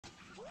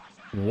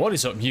What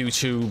is up,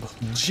 YouTube?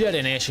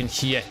 Jedi Nation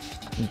here,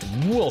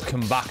 and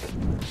welcome back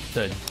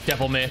to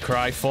Devil May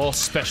Cry 4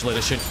 Special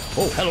Edition.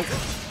 Oh, hello.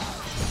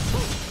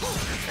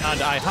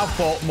 And I have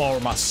bought more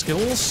of my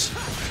skills.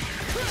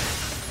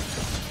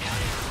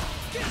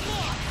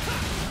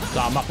 So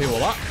I'm happy with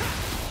that.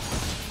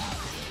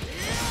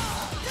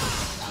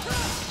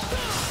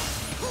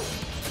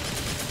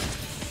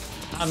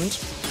 And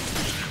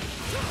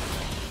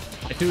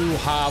I do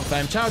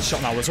have charge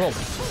shot now as well.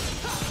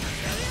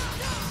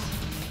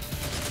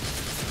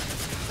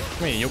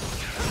 Come here, you.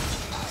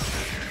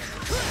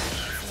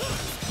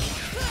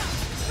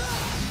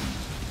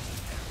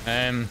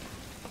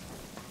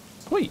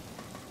 Sweet.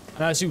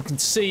 And as you can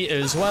see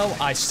as well,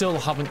 I still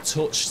haven't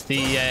touched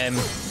the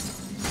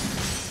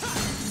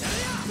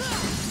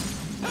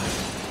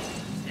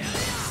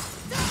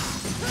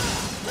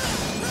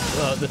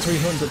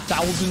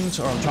 300,000,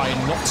 or I'm trying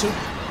not to.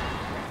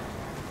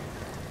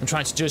 I'm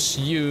trying to just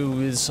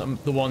use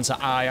the ones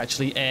that I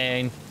actually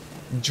earn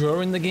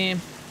during the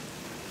game.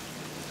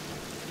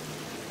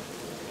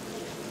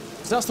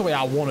 So that's the way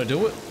I want to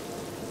do it,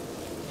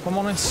 if I'm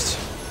honest.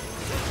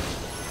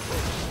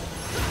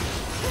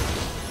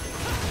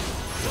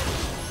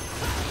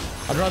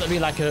 I'd rather it be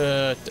like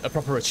a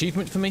proper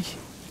achievement for me,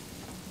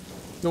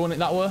 doing it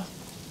that way.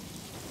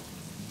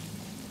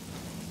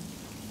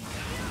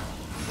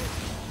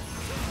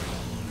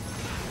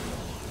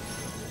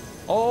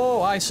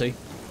 Oh, I see.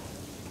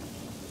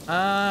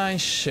 I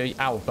see.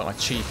 Ow, got my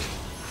cheek.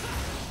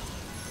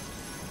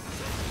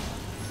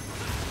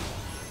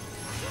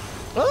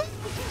 Oh!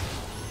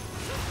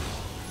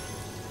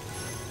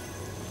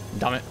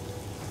 Damn it.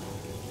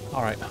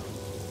 Alright.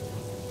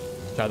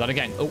 Try that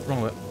again. Oh,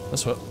 wrong way.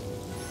 This way.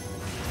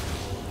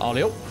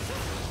 Ollie up.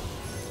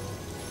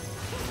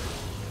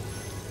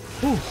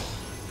 Ooh.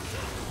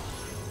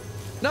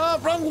 No,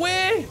 wrong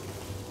way!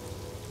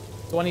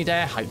 Do I need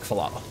air hike for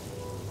that?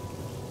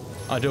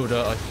 I do,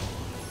 don't I?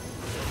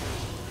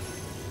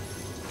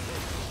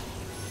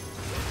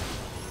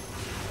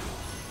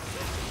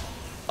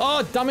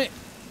 Oh, damn it!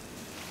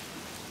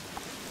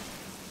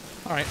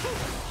 Alright.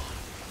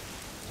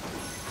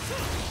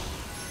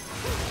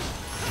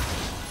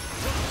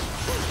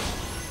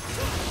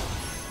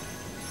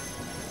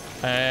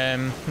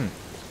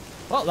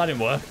 Well, that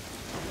didn't work.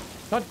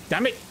 God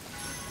damn it!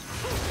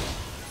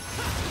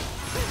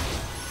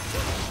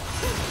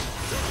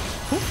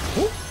 Ooh,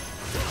 ooh.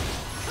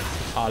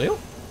 Alio?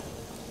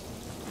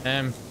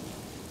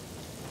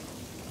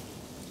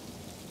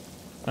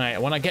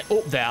 Alright, when I get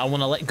up there, I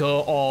want to let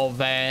go of,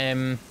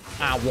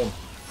 R1.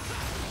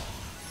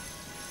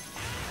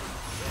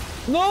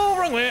 No,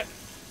 wrong way!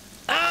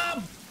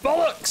 Ah,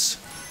 bollocks!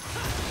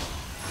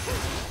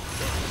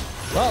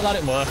 Well, that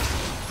didn't work.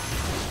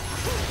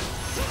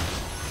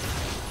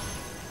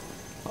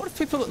 What if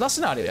people... That's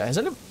an idea,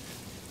 isn't it?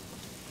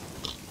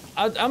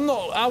 I'm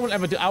not... I won't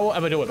ever do it,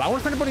 but I wonder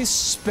if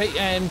anybody's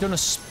done a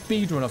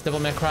speed run of Devil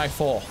May Cry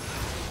 4.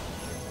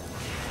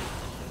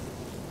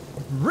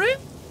 Really?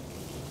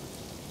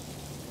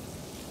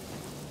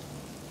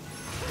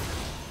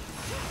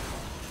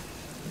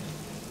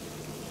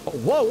 Oh,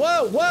 whoa,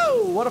 whoa,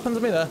 whoa! What happened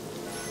to me there?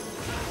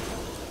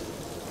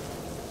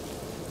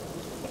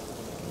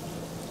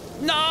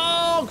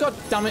 No! God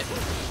damn it!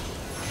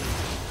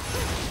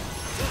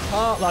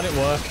 Oh, that didn't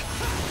work.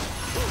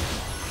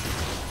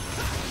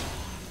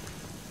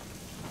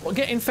 Well,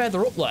 getting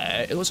further up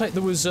there, it looks like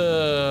there was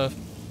another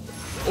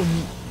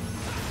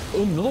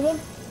one.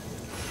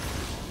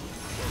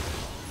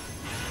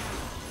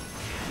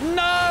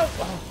 No!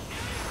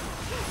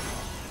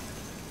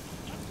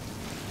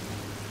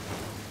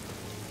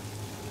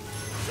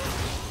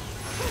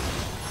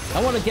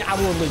 I want to get our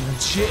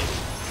legit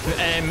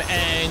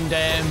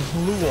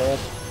blue orb.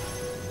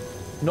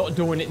 Not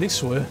doing it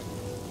this way.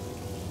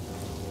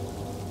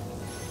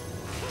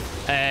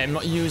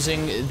 Not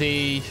using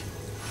the...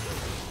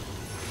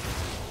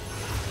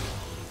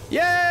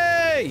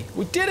 Yay!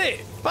 We did it!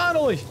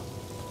 Finally!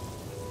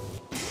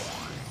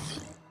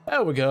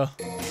 There we go.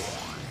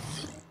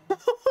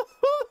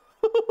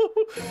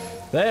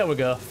 There we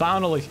go.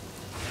 Finally.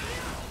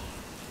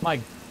 My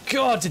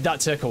God, did that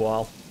take a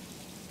while.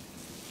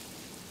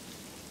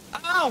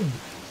 Ow!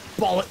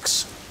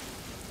 Bollocks.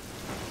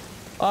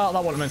 Oh,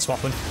 that wasn't meant to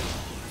happen.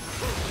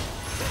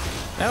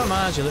 Never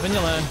mind, you live and you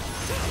learn.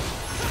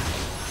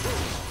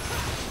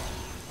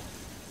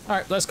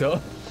 Alright, let's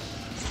go.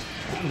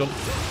 I'm done.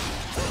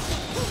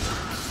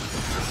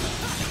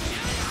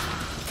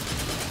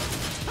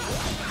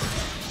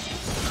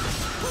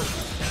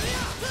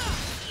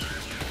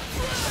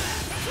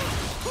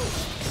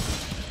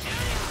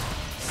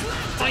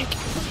 Flank!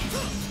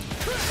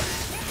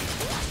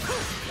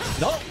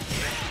 No!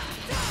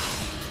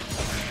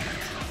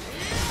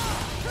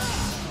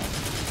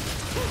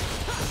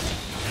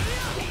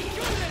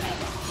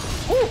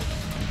 Woo!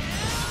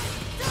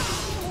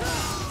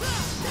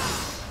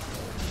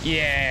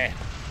 Yeah!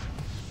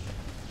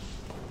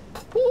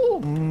 Ooh,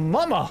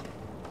 mama!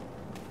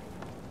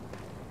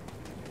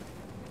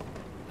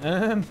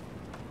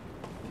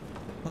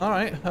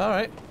 Alright,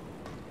 alright.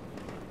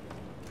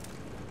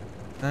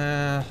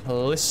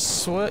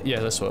 This way? Yeah,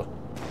 this way.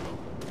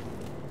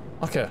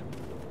 Okay.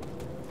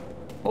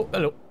 Oh,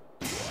 hello.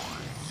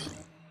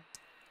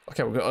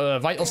 Okay, we've got a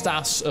vital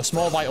star, a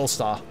small vital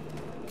star.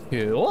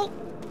 Cool.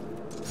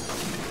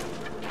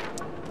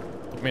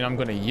 I mean, I'm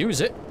going to use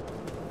it.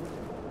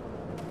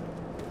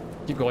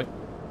 Keep going.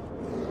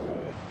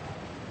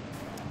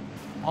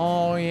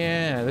 Oh,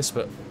 yeah, this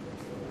bit.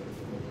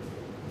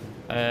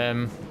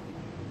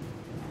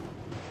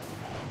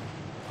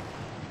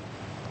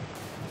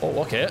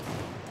 Oh, okay.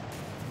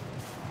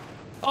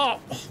 Oh!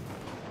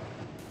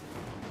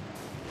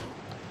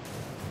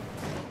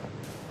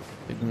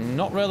 Did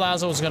not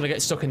realize I was going to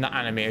get stuck in that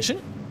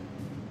animation.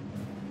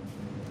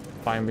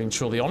 If I'm being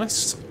truly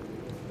honest.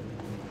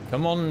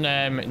 Come on,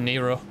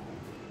 Nero.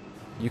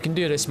 You can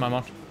do this, my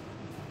man.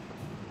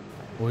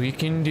 We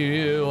can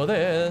do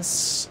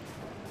this.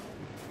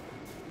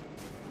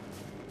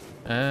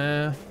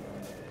 Right.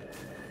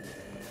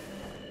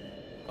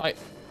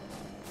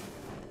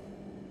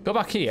 Go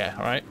back here,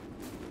 alright?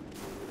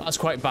 That's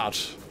quite bad.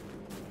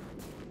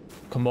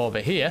 Come over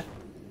here.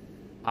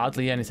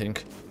 Hardly anything.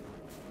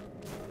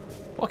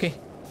 Okay.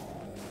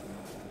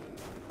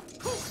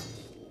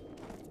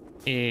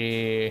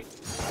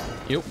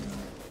 Yep.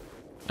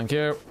 Thank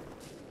you.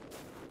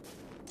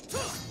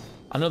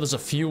 I know there's a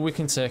few we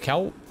can take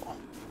out.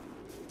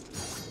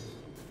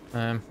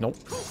 Nope.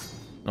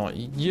 Not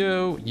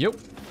you. Yep.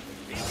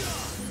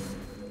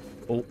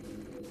 Oh.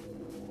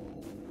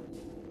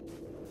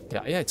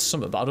 Yeah, it's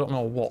something, but I don't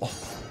know what.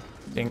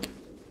 Think.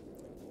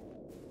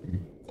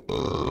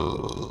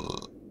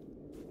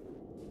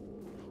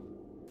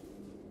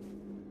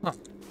 Huh.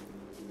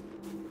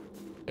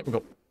 Here we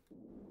go.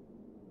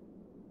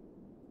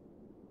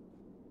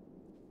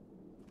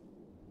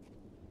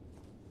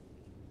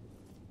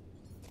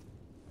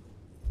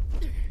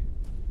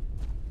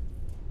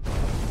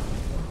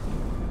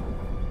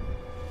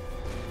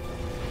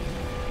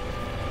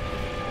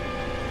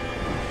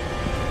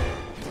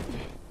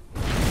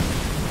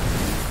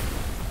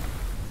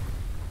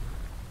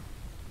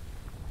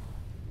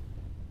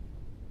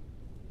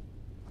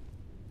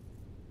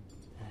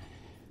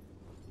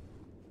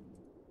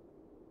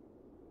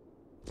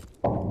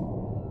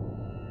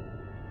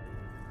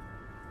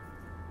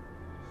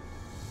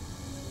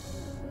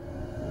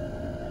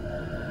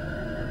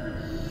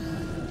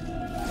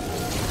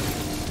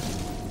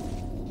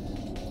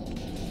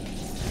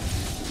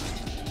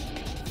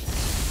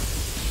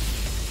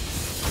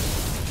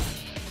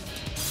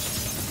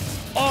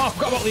 Oh, I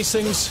forgot about these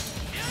things.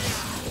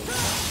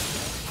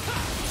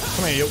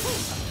 Come here, you.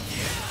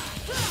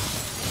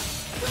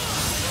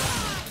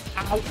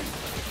 Ow.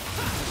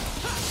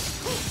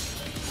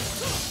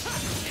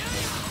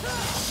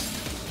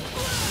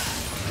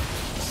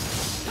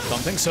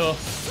 Don't think so.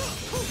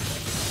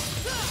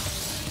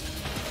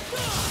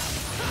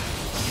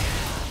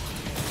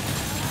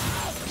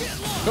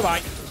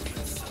 Goodbye.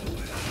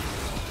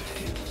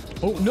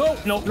 Oh, no,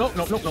 no, no,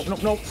 no, no, no, no,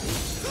 no.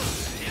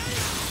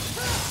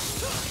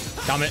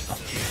 Damn it.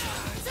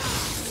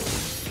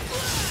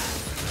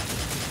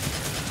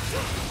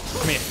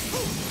 Come here.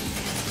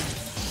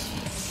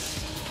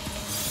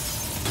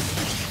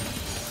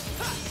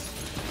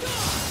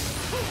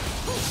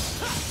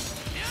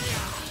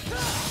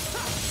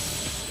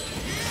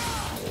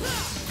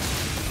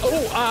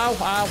 Oh, ow,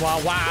 ow, wow,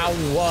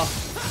 wow.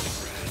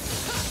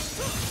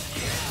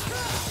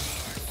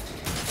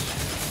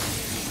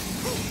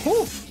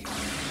 Whew.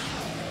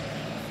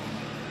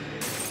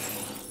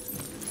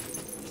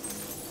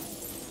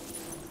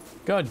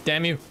 God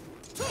damn you.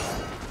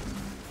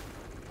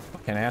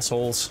 Fucking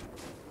assholes.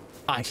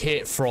 I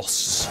hate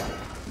frosts.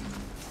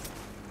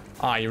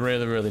 I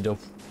really, really do.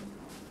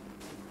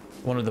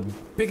 One of the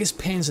biggest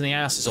pains in the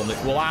asses on it.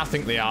 Well, I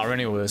think they are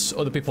anyways.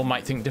 Other people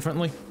might think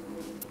differently.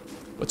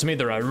 But to me,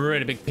 they're a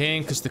really big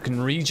pain because they can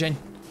regen.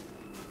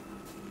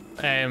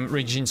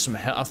 Regen some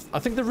health. I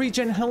think they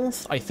regen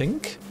health, I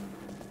think.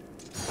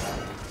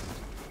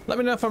 Let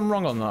me know if I'm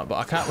wrong on that, but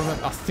I can't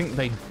remember. I think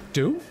they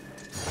do.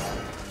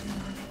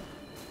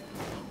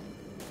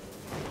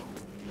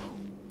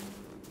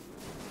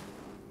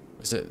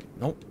 Is it?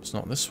 Nope, it's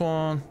not this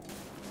one.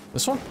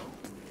 This one?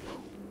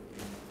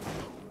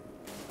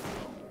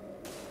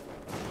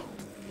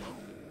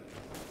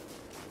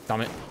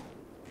 Damn it.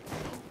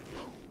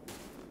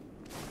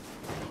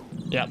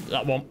 Yeah,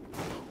 that one.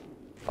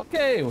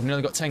 Okay, we've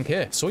nearly got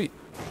 10k. Sweet.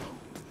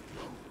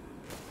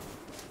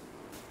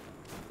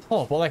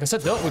 Oh, well, like I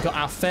said, though, we got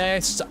our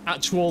first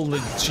actual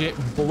legit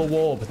blow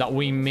orb that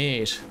we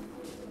made.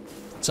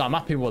 So I'm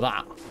happy with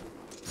that.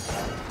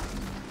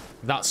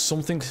 That's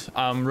something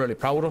I'm really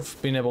proud of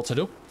being able to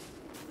do.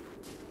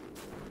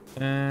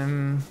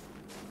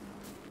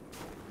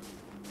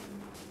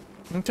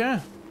 Okay.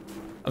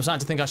 I'm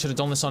starting to think I should have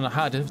done this on the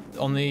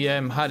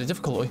harder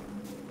difficulty.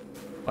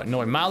 But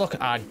knowing my luck,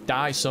 I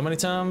die so many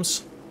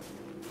times.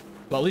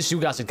 Well, at least you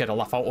guys would get a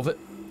laugh out of it.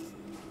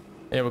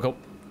 Here we go.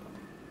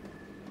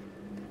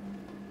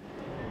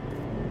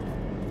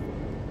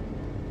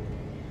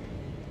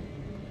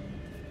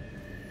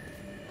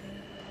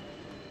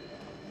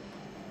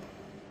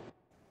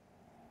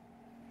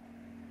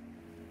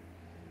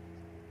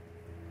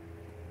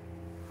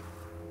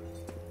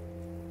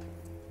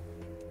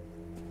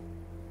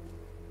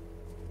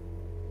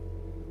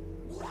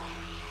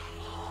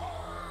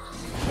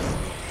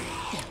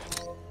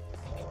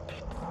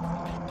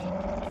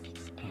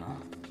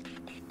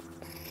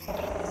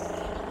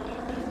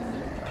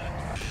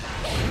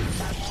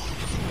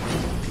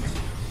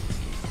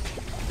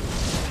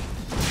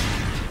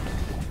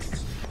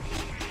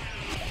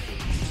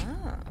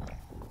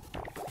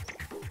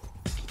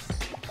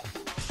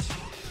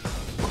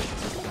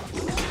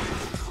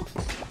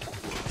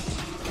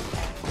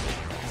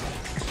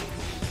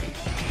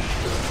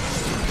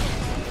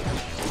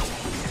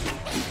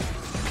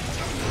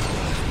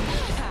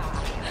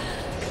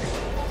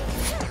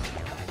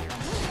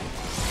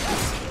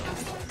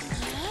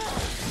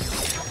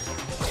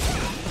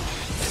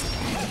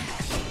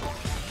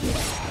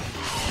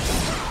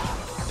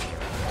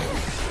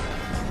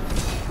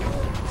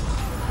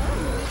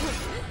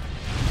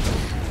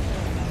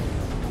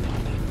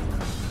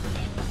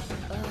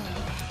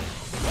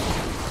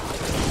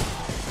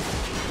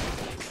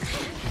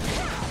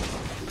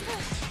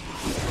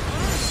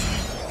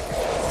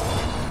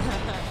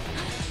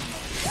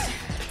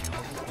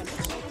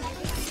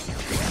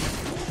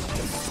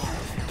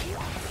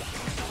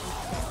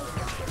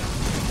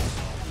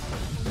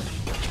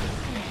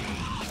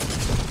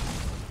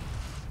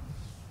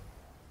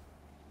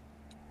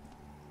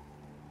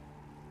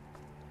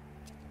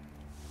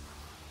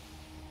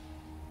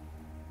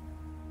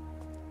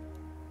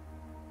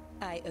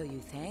 I owe you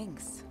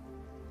thanks.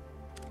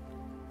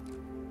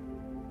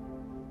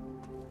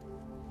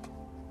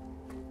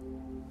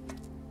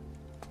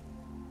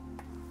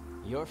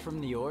 You're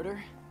from the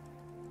Order?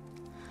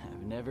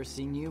 I've never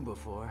seen you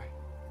before.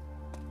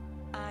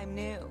 I'm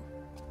new.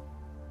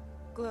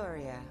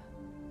 Gloria.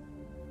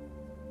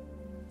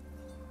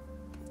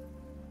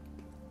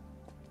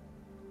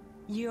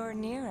 You're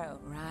Nero,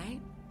 right?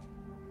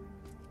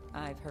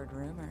 I've heard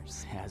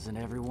rumors. Hasn't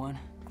everyone?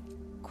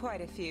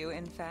 Quite a few,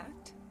 in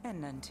fact, and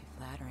none too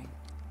flattering.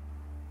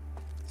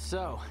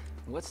 So,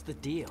 what's the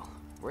deal?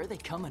 Where are they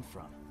coming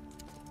from?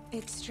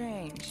 It's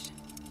strange.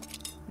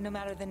 No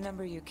matter the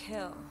number you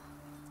kill,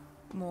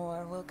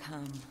 more will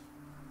come.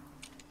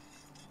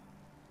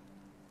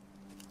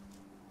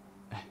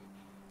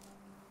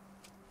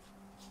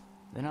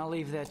 Then I'll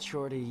leave that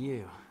chore to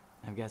you.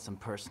 I've got some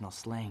personal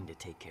slaying to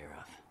take care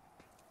of.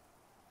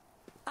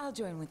 I'll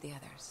join with the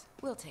others.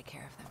 We'll take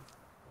care of them.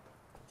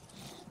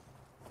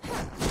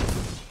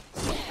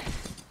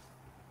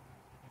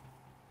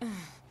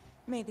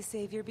 May the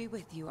Savior be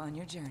with you on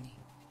your journey.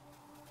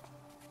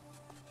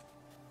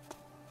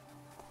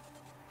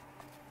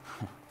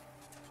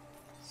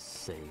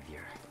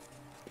 Savior.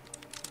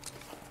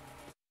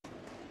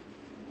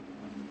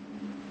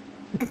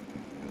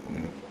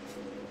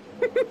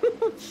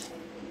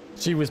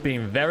 She was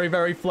being very,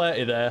 very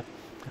flirty there.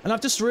 And I've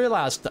just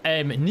realised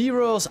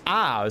Nero's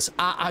eyes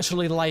are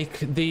actually like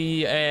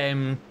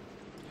the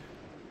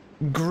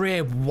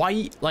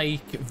grey-white,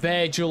 like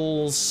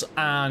Virgil's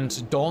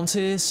and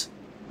Dante's.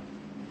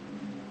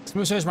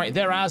 Someone says, right,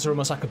 their eyes are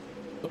almost like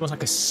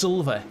a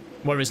silver,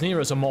 whereas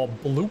Nero's are more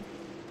blue.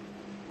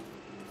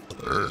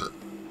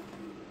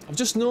 I've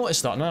just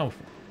noticed that now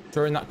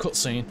during that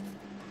cutscene.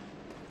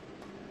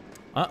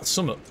 That's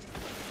summit.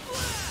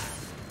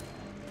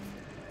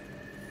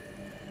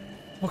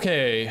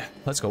 Okay,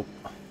 let's go.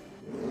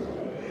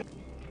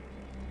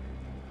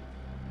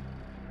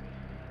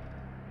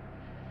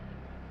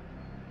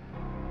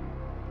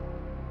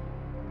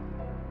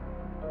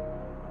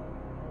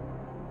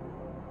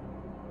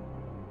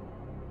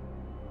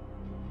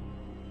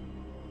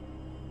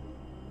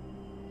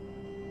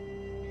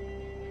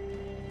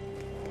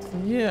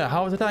 Yeah,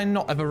 how did I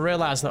not ever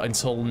realize that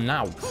until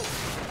now?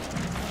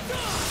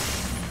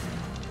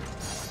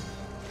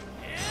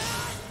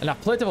 And I've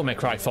played Devil May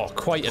Cry 4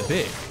 quite a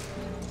bit.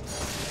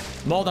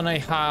 More than I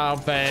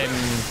have,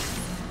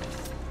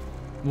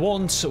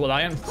 1, 2, well,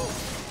 I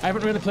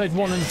haven't really played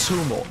 1 and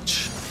 2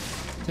 much.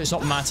 It's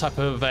not my type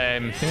of,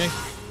 thingy.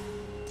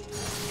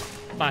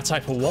 My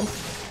type of 1.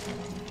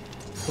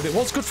 But it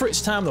was good for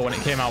its time, though, when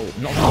it came out,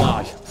 not gonna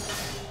lie.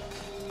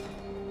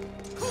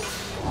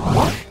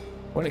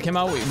 When it came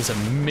out, it was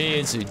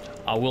amazing.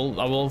 I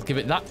will give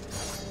it that.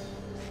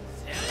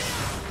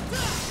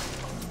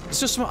 It's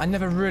just something I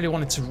never really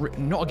wanted to,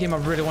 not a game I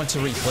really wanted to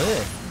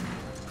replay.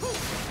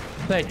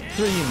 Played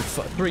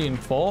 3 and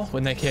 4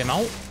 when they came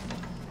out.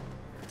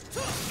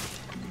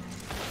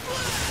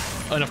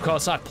 And of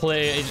course I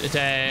played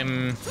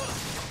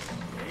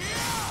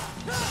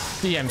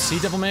DMC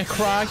Devil May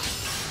Cry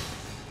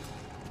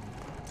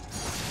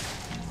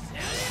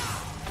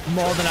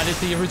more than I did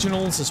the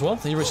originals as well,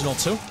 the original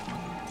 2.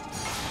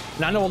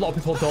 And I know a lot of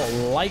people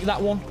don't like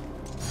that one.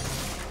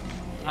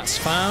 That's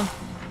fine.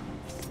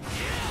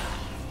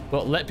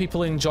 But let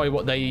people enjoy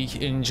what they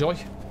enjoy.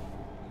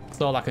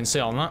 That's all I can say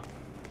on that.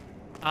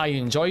 I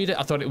enjoyed it.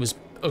 I thought it was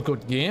a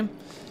good game.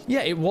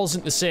 Yeah, it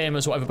wasn't the same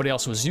as what everybody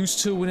else was used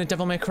to in a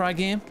Devil May Cry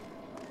game.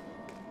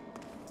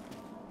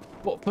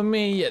 But for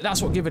me,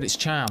 that's what gave it its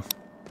charm.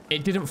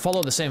 It didn't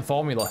follow the same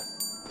formula.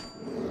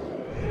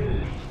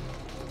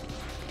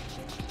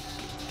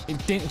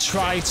 It didn't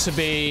try to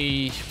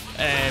be...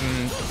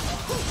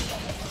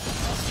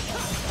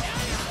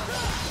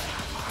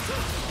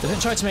 They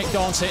didn't try to make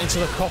Dante into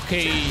the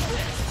cocky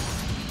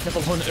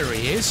devil hunter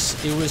he is.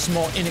 He was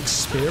more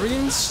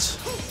inexperienced.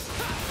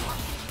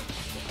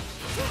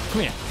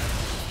 Come here.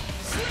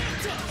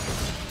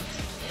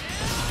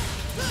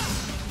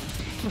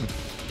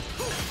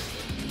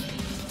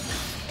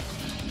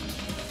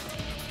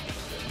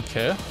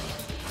 Okay.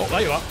 Oh,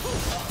 there you are.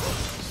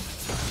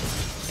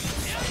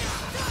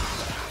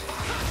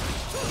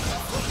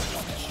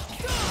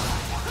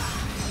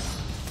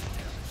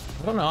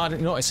 I don't know, I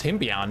didn't notice him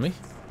behind me.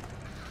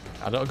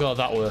 I don't go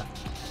that way.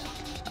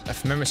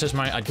 If memory says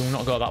right, I do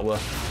not go that way.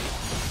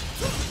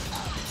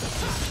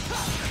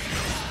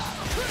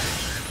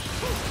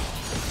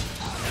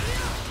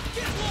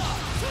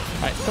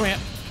 Right, come here.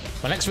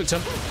 My next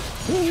victim.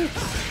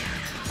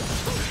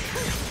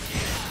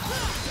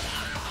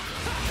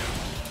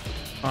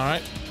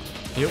 Alright.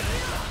 You.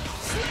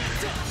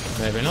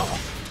 Maybe not.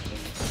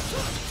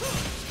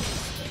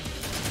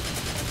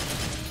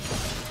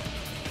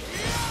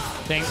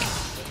 Think.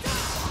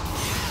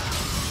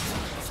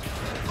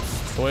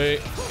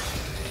 Wait.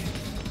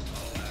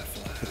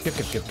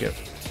 Give.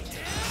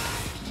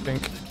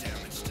 Think.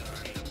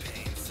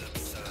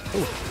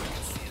 Ooh.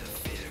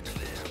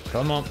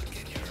 Come on.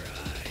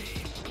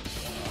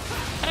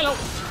 Hello.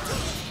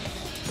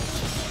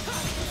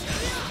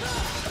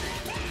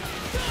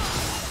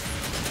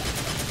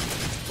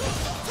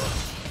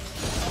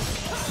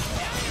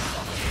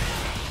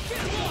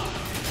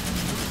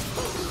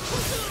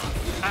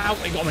 Ow,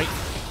 he got me.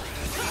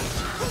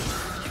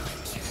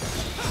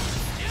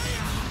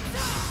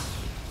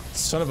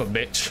 Son of a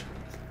bitch.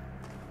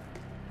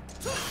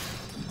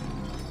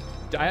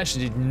 I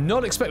actually did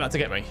not expect that to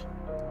get me.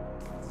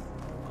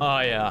 Oh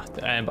yeah,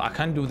 but I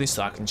can do this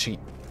so I can cheat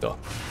though.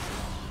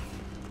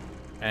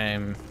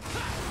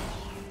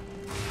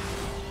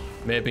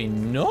 Maybe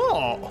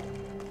not.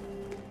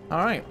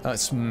 Alright,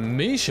 that's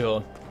me,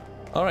 Sean.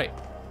 Alright.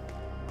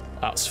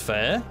 That's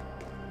fair.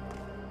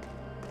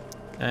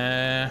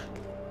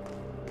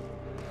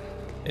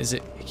 Is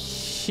it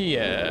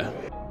here?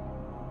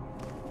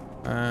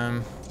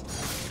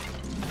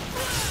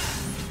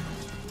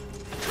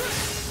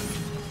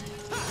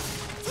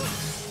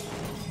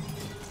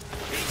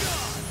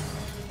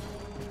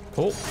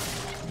 Cool.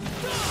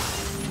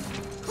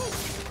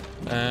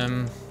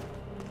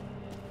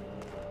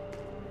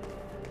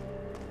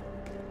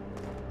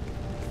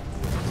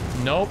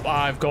 Nope,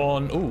 I've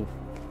gone. Ooh,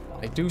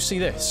 I do see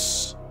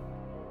this.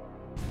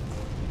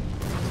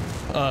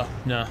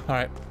 No,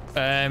 alright.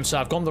 So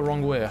I've gone the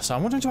wrong way. So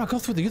I'm wondering, do I go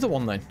through the other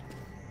one then?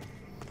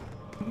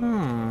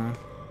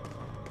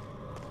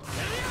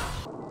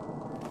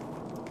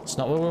 It's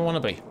not where we want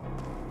to be.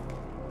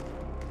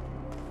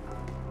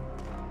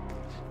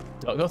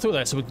 Don't go through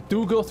there. So we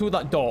do go through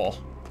that door.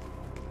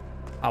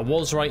 I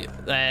was right.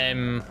 I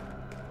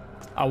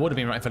would have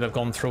been right if I'd have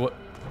gone through it.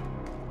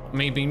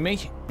 Me being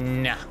me?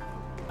 Nah.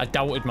 I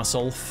doubted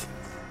myself.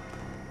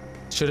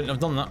 Shouldn't have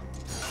done that.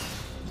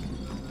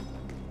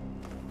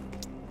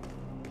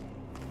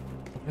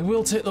 I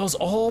will take those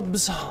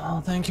orbs.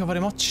 Oh, thank you very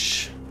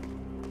much.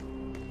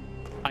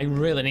 I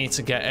really need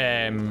to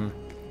get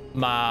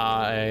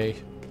my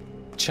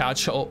charge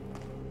shot up.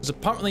 Because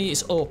apparently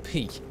it's OP.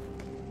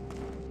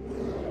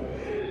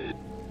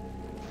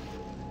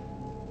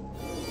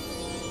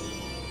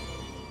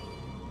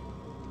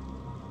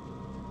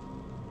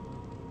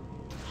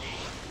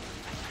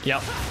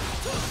 Yep.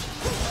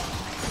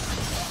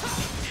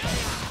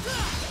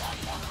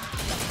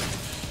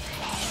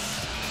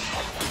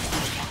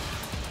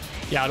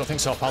 Yeah, I don't think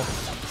so, pal.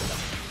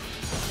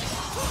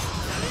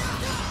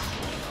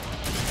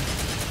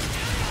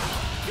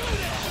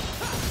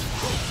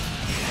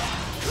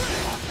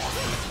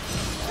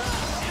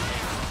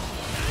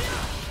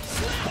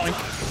 Boink.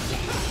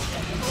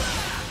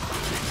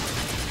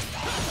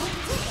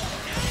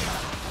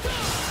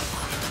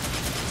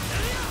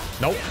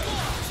 Nope.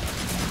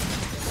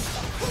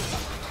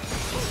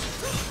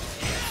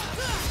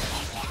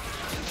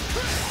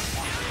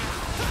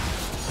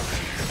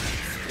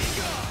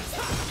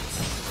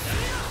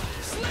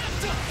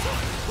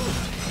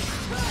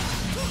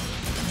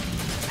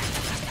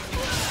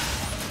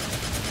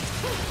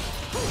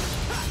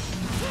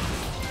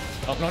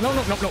 Oh, no, no,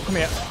 no, no, no, come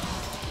here.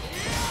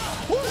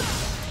 Woo.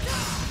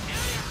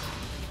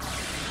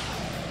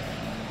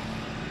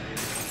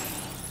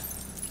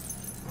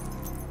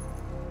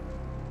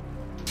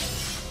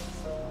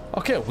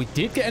 Okay, we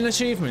did get an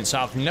achievement, so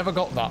I've never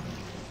got that.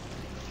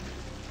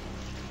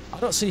 I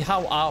don't see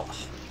how I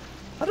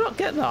don't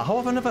get that.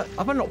 How have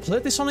I not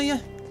played this on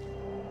here?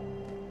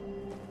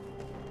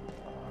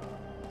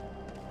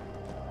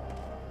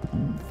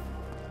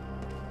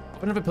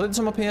 I've never played this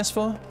on my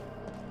PS4.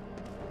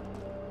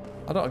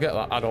 I don't get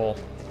that at all.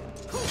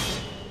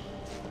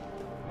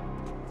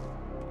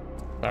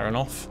 Fair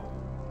enough.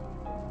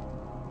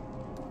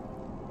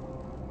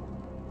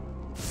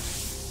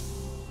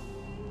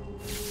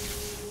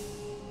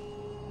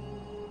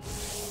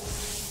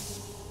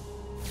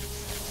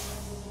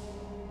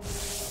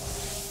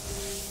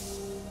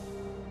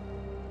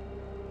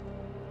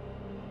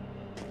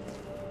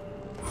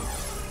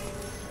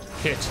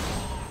 Kit.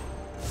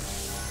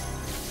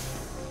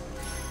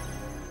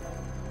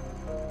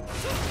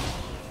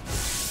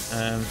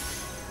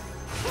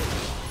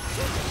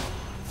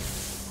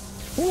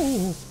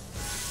 Ooh.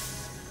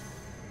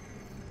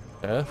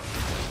 Yeah.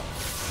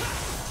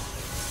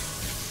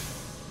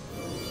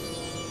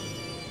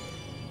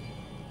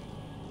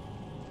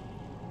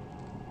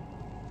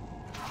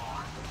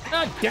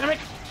 God damn it!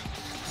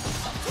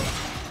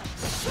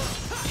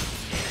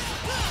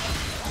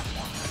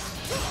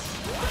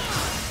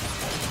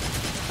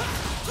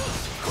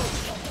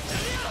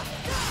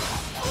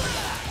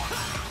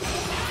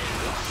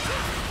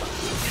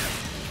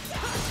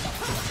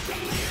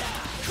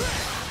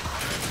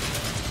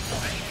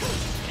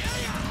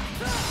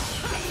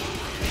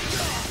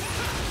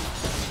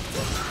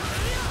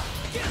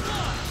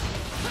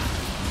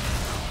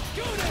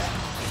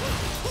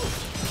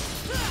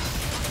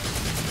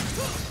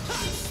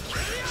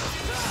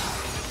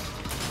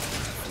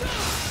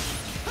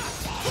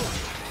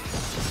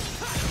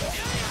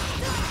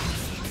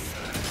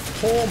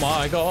 Oh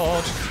my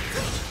god.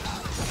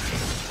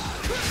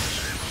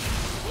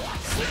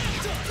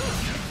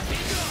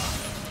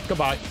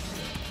 Goodbye.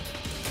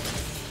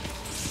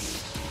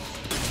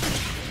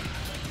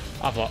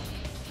 Have that.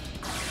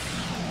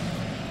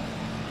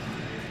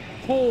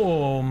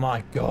 Oh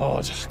my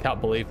god. I can't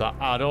believe that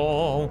at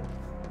all.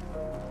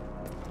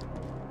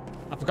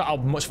 I forgot how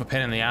much of a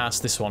pain in the ass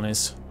this one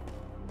is.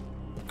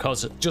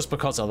 Just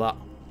because of that.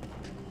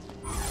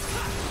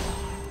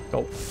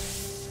 Go.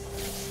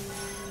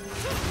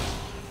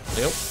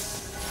 Yep.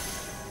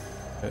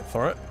 Wait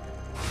for it.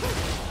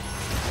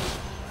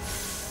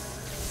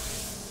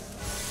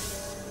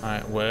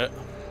 Alright, wait.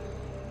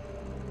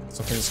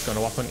 Something's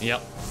gonna happen.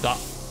 Yep, that.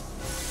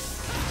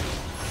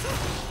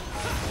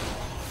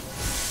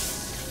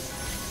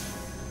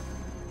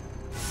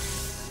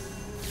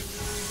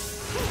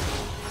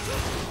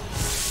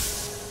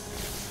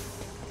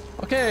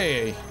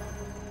 Okay.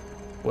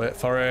 Wait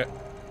for it.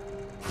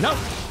 No!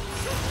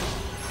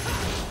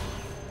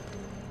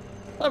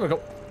 There we go.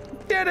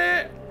 Did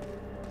it!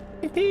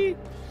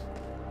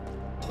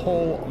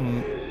 Oh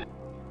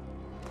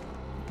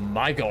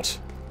my god.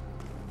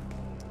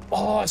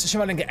 Oh, it's a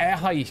shame I didn't get air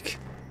hike.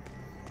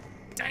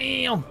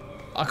 Damn!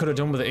 I could have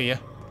done with it here.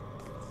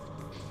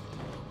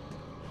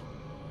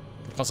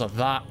 Because of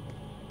that.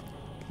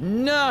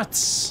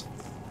 Nuts!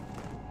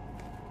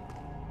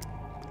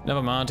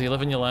 Never mind, you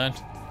live and you learn.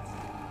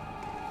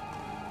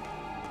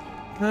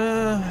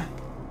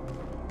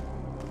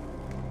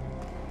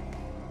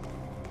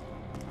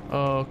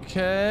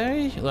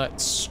 Okay,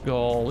 let's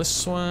go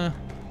this way.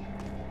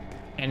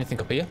 Anything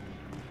up here?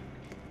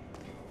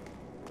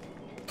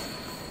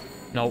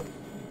 Nope,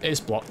 it's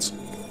blocked.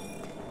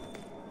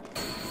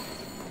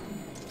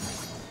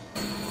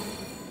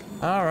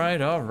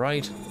 Alright,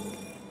 alright.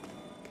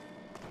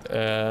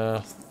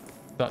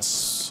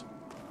 That's...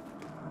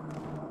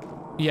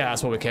 Yeah,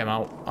 that's where we came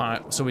out.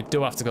 Alright, so we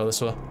do have to go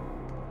this way.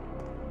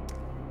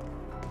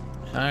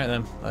 Alright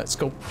then, let's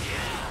go.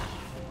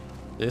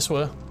 This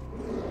way.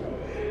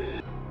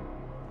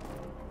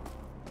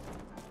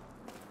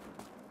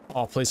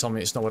 Oh, please tell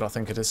me it's not what I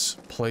think it is.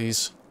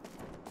 Please.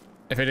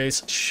 If it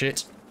is,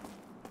 shit.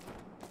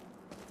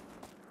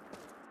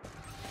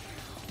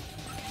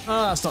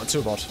 Ah, that's not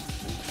too bad.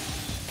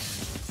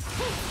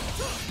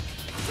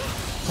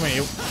 Come here,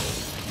 you.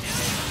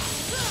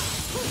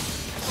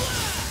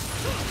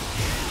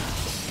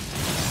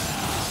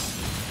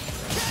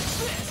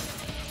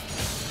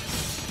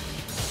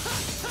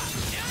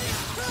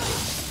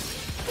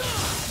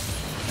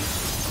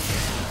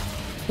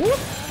 Whoop.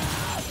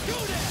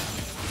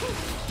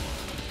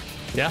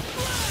 Yeah.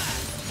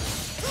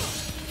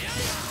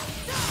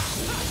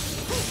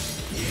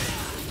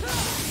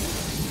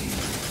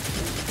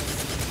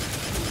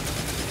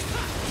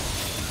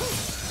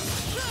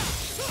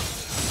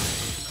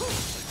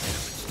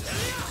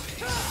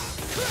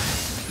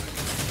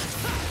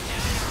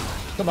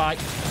 Goodbye.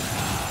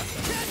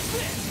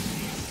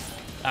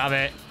 Have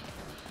it.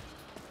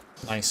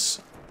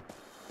 Nice.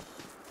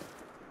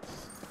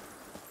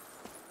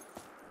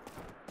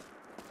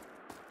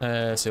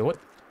 So what?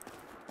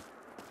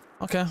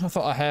 Okay, I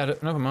thought I heard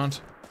it. Never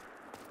mind.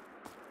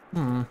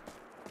 Might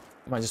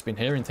just been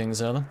hearing things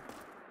there then.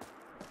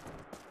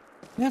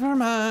 Never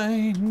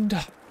mind.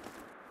 Okay,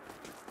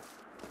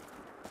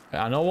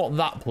 I know what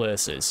that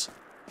place is.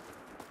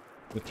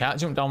 We can't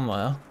jump down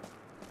there.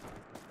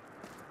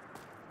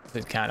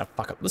 It kind of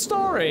fuck up the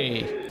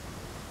story.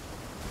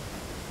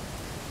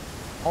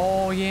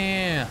 Oh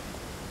yeah.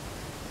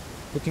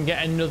 We can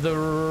get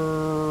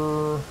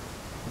another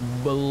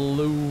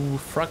blue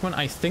fragment,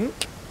 I think.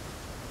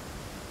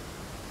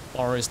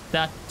 Or is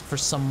that for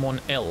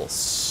someone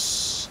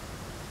else?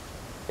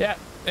 Yeah,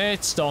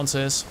 it's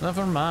Dante's.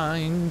 Never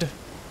mind.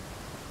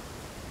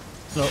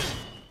 No.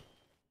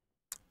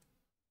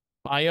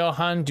 By your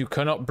hand, you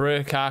cannot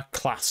break our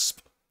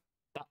clasp.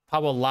 That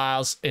power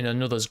lies in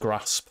another's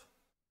grasp.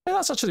 Yeah,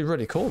 that's actually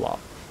really cool, that.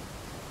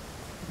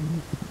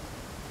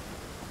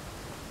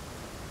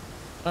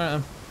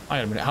 Hang on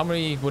a minute. How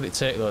many would it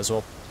take, though, as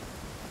well?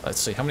 Let's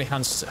see. How many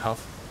hands does it have?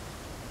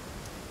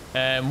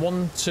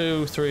 1,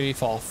 2, 3,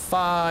 4,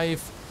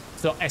 5.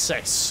 So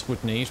SS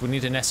would need. We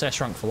need an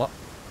SS rank for that.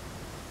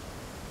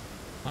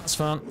 That's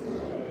fine.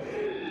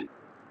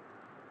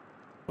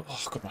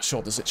 Oh, God, my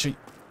shoulder's itchy.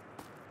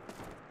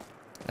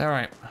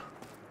 Alright.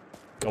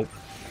 Go.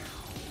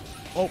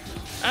 Oh.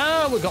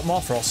 Ah, we've got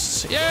more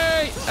frosts.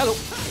 Yay! Hello.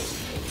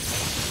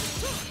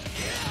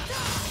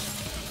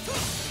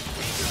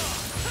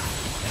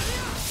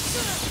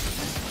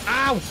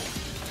 Ow!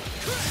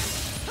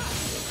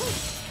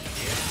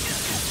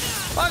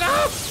 Fuck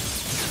off!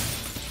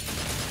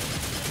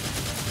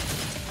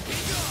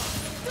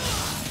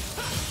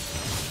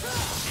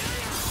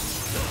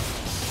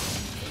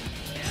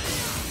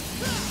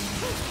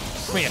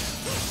 Come here.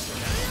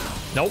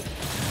 Nope.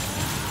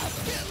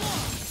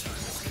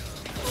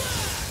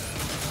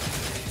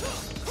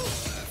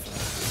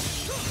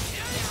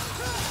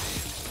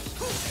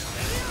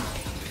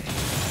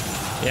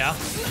 Yeah.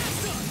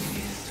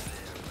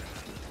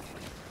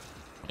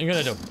 What are you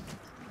gonna do?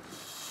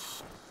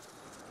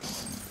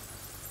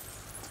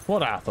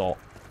 What I thought.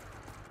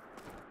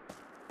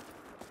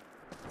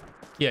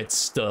 Get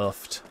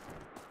stuffed.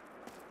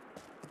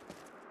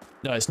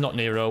 No, it's not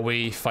Nero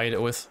we fight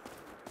it with.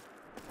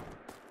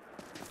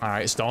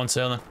 Alright, it's Dawn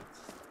Turner.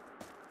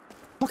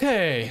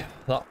 Okay,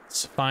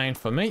 that's fine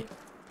for me.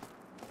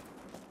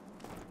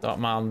 Don't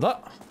mind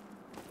that.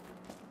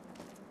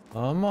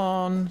 Come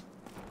on.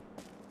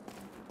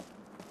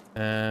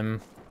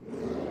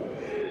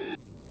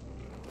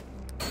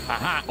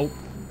 Haha. Oh,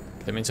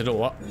 didn't mean to do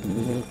that.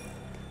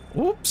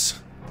 Whoops.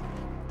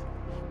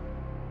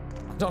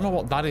 I don't know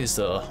what that is,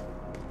 though.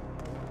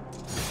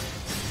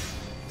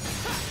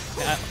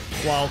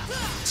 Well,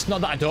 it's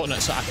not that I don't know,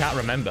 so I can't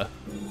remember.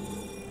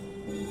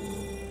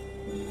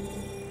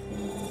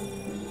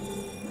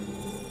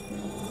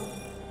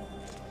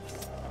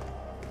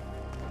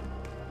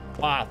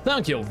 Wow,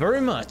 thank you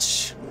very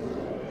much.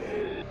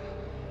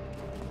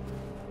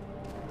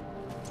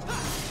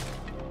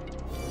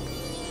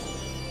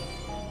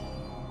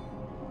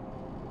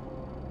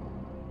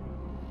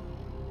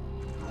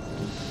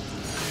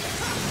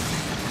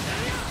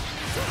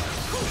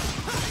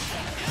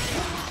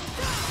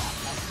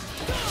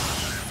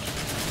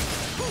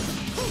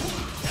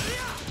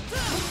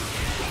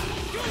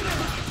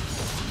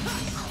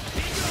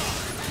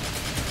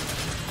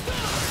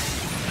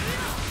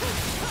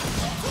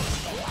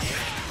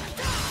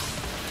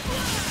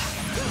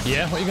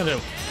 Yeah, what are you gonna do?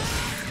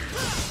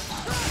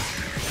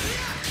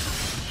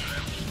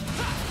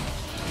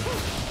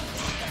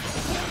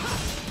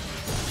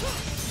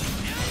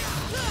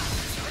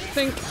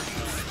 Think.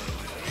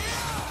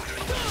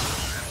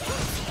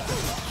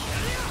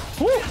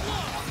 Woo.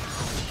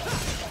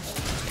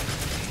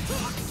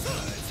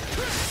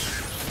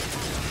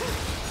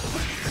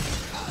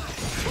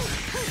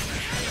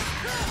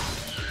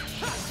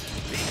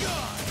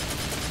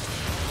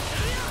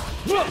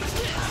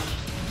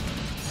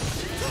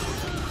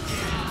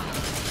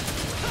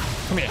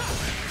 Come here.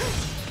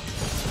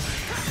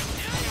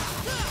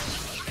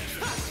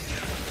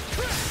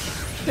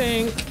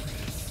 Think.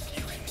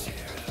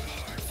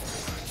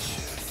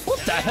 What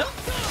the hell?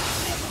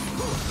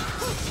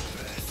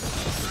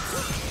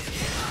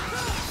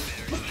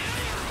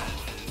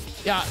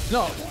 Yeah,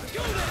 no.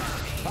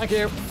 Thank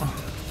you.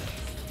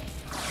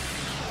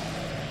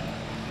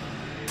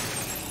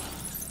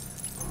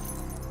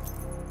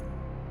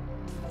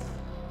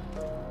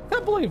 I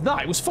can't believe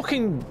that. It was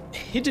fucking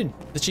hidden,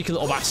 the cheeky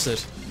little bastard.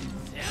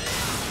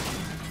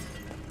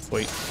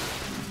 Wait.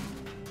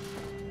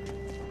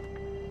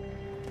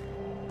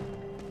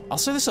 I'll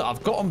say this,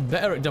 I've gotten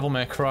better at Devil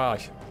May Cry.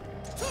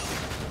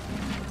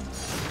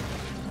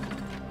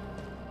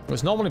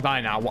 Because normally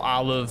by now,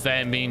 I'll have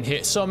been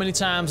hit so many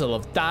times, I'll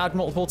have died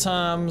multiple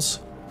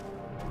times.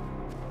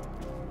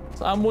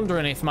 So I'm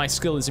wondering if my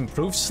skill has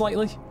improved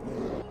slightly.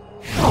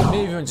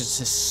 Maybe even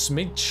just a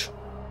smidge.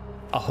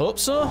 I hope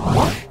so.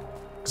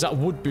 Because that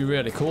would be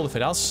really cool if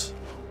it has.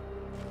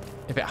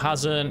 If it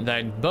hasn't,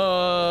 then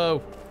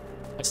boo!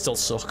 I still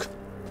suck.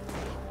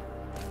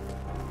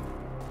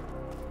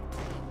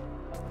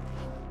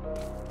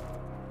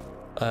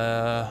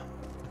 I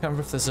can't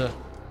remember if there's a...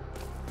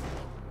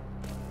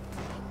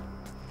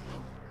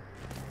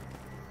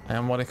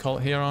 what do they call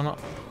it here or not?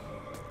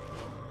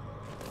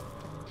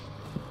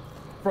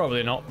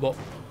 Probably not, but...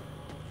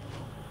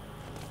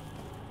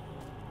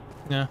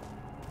 yeah.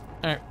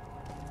 Alright.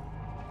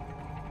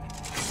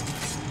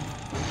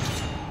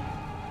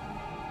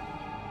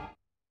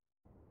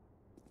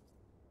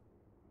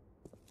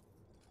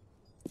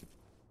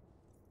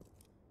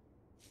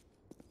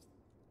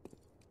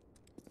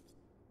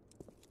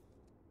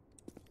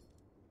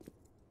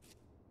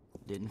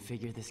 Didn't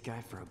figure this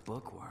guy for a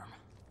bookworm.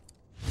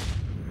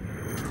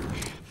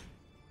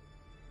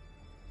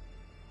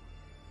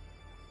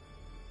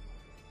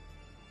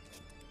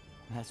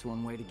 That's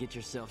one way to get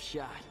yourself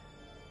shot.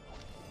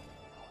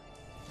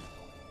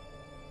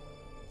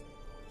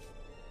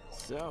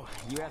 So,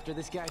 you after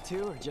this guy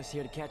too, or just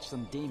here to catch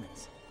some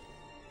demons?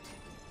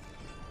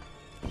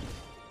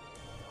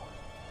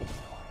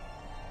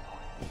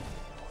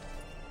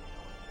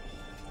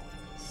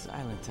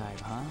 Silent type,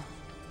 huh?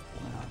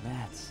 Well,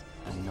 that's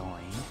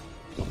annoying.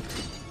 Much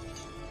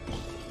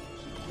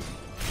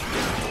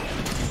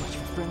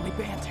for friendly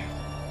banter.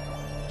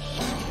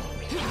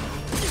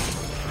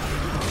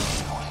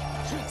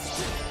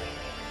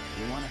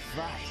 You wanna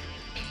fight?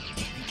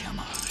 Come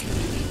on.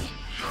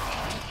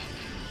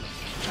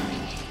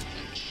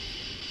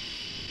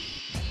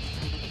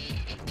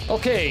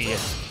 Okay.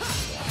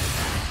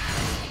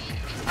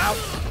 Ow.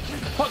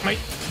 Fuck me.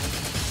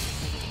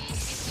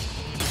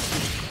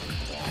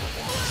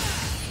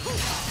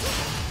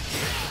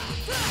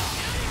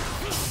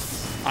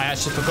 I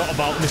actually forgot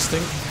about this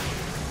thing,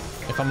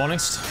 if I'm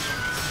honest.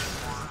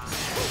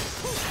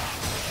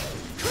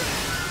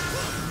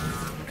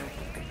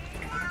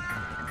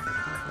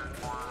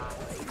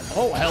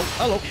 Oh, hell.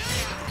 Hello.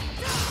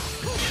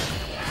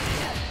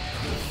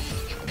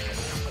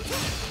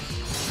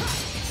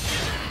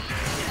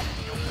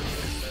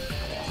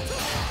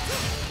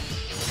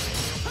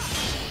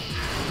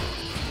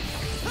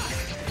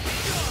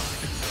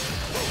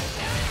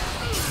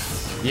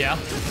 Yeah.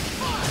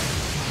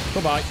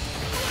 Goodbye.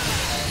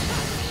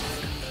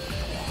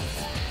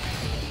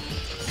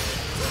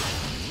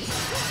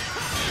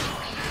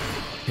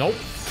 Nope.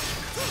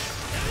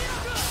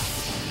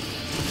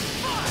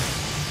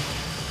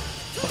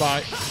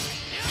 Bye.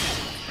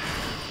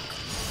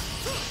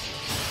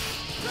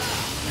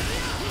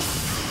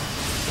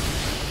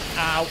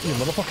 Ow, you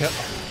motherfucker.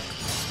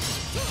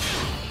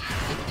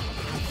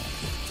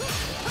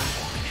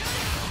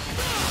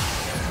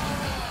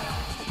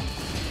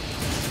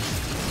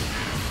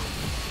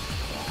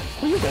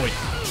 you going?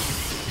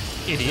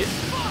 Idiot.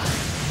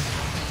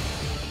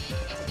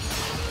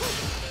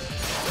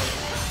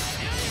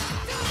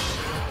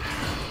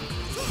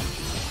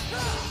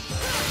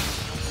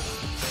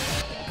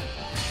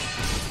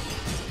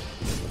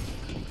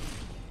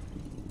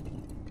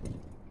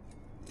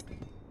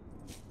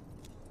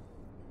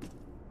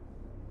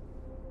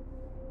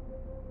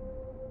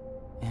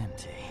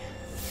 Empty.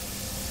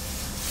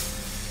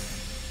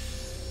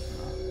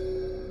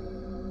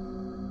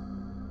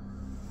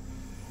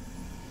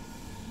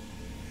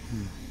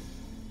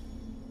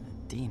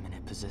 A demon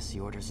had possessed the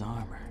Order's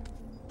armor.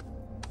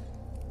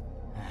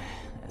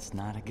 That's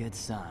not a good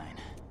sign.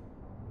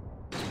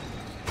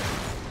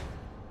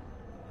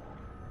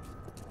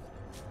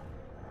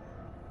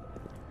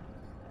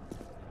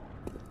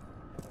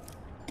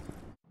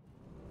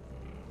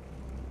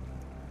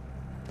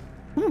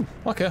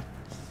 Okay.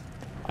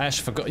 I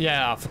actually forgot.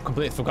 Yeah, I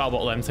completely forgot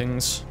about them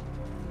things.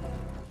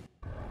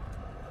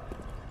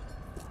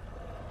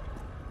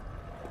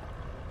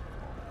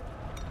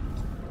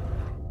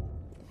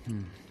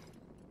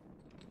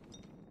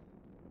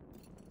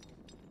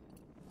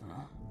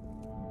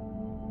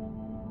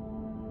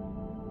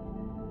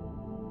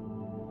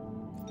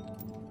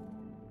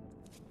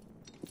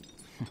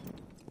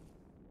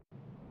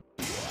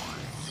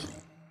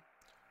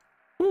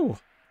 Ooh.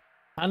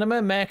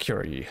 Anima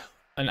Mercury.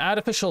 An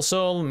artificial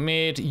soul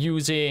made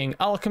using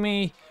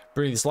alchemy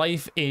breathes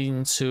life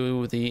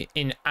into the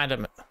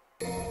inanimate.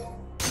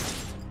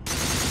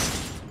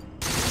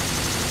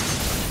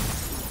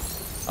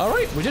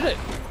 Alright, we did it.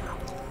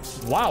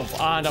 Wow,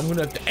 and I'm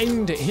going to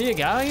end it here,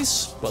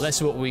 guys. But let's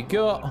see what we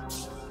got.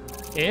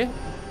 Here.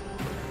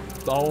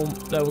 Boom,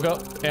 there we go.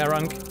 A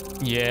rank.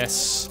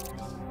 Yes.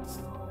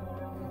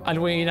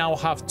 And we now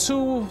have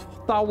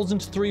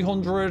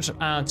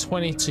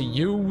 2,320 to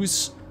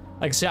use.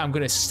 Like I say, I'm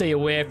going to stay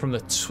away from the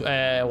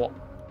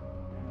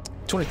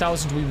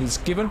 20,000 we was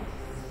given.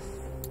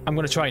 I'm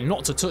going to try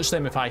not to touch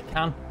them if I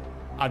can.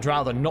 I'd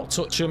rather not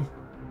touch them.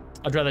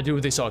 I'd rather do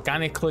this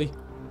organically.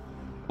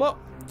 But,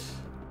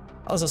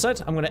 as I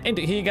said, I'm going to end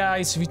it here,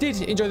 guys. If you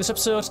did enjoy this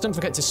episode, don't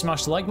forget to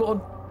smash the like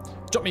button.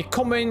 Drop me a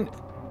comment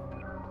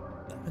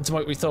and to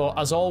what we thought,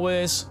 as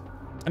always.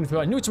 And if you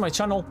are new to my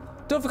channel,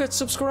 don't forget to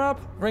subscribe,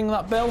 ring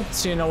that bell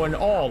so you know when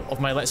all of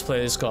my Let's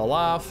Plays go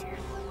live.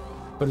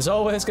 But as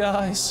always,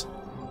 guys,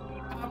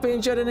 I've been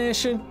Jedi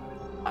Nation,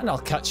 and I'll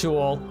catch you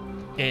all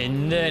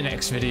in the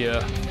next video.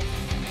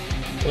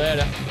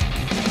 Later.